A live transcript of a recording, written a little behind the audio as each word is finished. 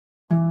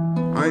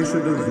I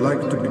should have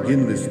liked to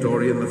begin this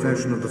story in the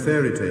fashion of the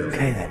fairy tale.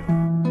 Okay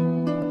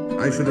then.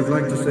 I should have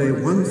liked to say,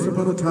 once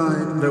upon a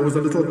time, there was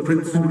a little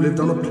prince who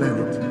lived on a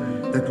planet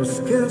that was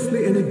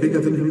scarcely any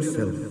bigger than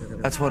himself.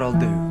 That's what I'll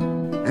do.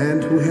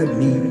 And who had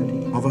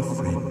need of a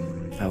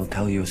friend. I will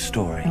tell you a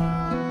story. And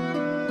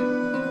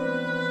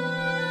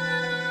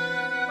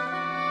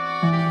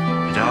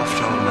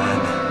after all,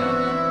 man,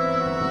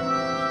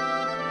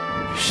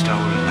 you stole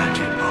the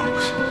magic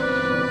box.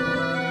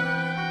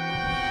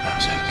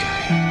 That's okay.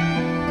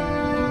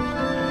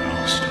 We're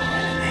all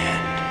stolen in the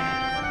end.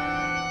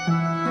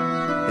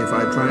 If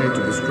I try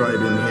to describe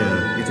him here,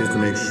 it is to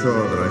make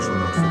sure that I shall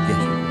not forget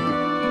him.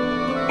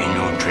 In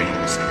your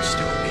dreams, he'll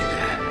still be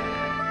there.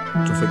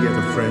 To forget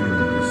a friend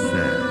is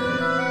sad.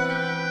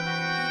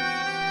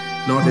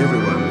 Not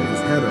everyone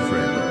has had a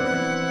friend.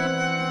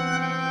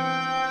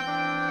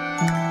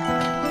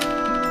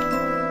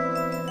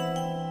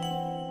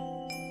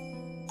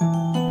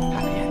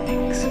 Happy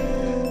endings.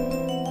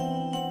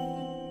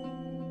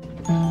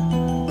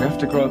 We have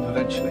to grow up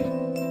eventually.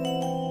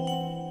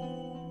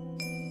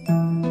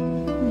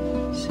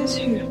 Says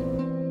who?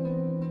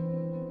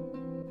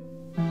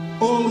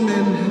 All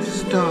men have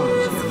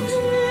stars, he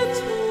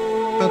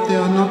answered, but they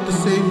are not the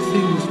same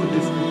things for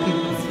different people.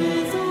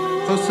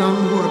 For some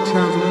who are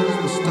travelers,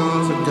 the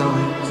stars are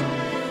guides.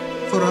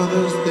 For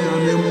others, they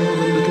are no more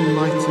than little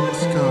lights in the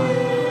sky.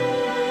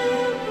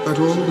 But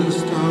all these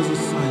stars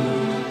are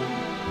silent.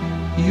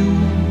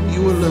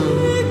 You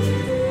alone,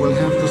 will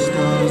have the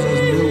stars as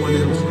no one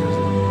else has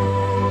them.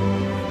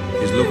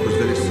 His look was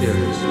very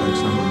serious, like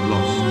someone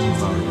lost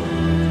far away.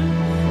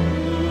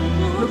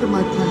 Look at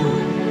my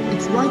planet.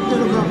 It's right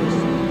there above us,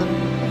 but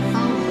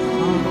how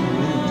far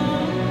away?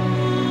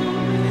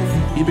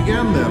 He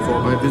began,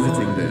 therefore, by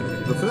visiting them.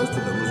 The first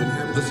of them was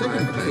inhabited. The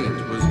second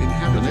planet was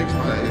inhabited. The next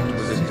planet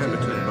was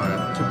inhabited by a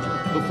tutor.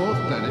 The fourth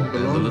planet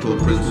belonged. The little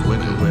prince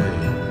went away.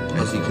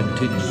 As he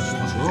continued,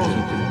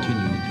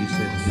 he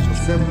said, the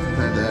seventh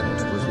planet,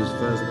 that was his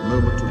first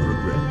moment of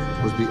regret,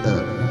 was the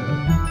Earth.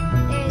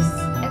 There's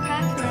a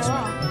crack in the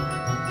wall.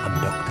 I'm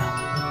Doctor.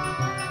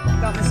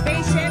 Got my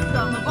spaceship,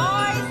 got my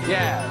boys.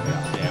 Yeah,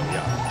 we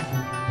are.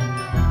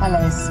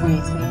 Hello,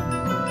 sweetie.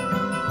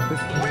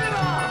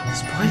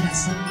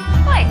 Spoilers.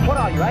 What? What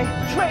are you, eh?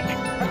 Trick! A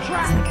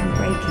trap! It's like I'm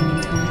breaking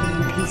into a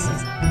million pieces.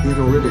 He had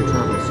already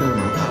travelled so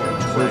much,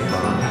 so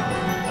far.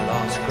 The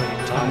last great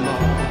time of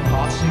the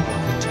passing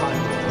of the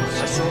time ripples.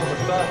 I saw the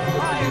birth of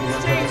the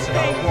universe and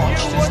I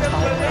watched as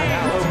time ran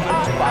out,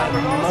 opened by a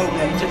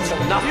moment into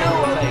nothing,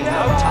 playing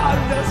no time,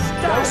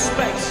 no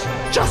space,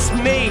 just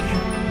me!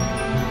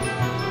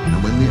 And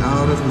when the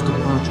hour of his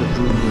departure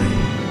drew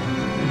near,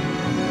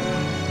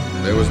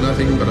 there was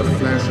nothing but a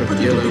flash of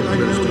yellow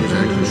close to his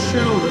ankle. There's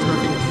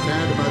nothing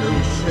sad about old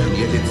Shell. And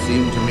yet it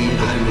seemed to me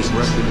that he was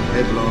rushing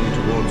headlong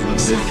towards the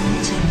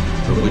cliff,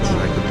 from which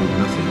I could do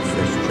nothing so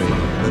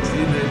strange. But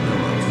he made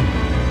no answer.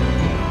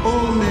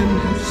 All men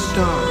have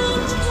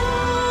stars.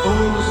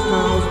 All the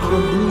stars are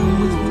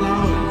abloom with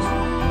flowers.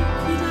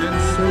 And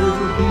so it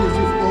will be as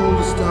if all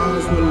the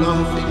stars were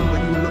laughing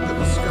when you look at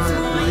the sky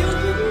at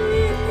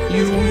night.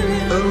 You,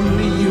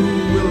 only you,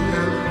 will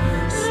have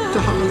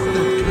stars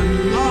that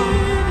can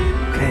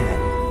laugh. Okay then.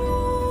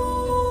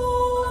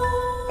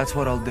 That's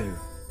what I'll do.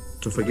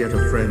 To forget a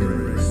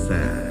friend is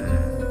sad.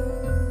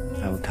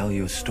 I will tell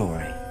you a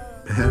story.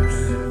 Perhaps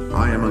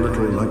I am a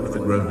little like the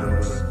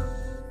grown-ups.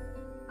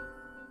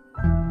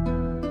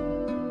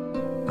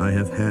 I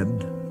have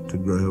had to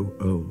grow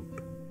old.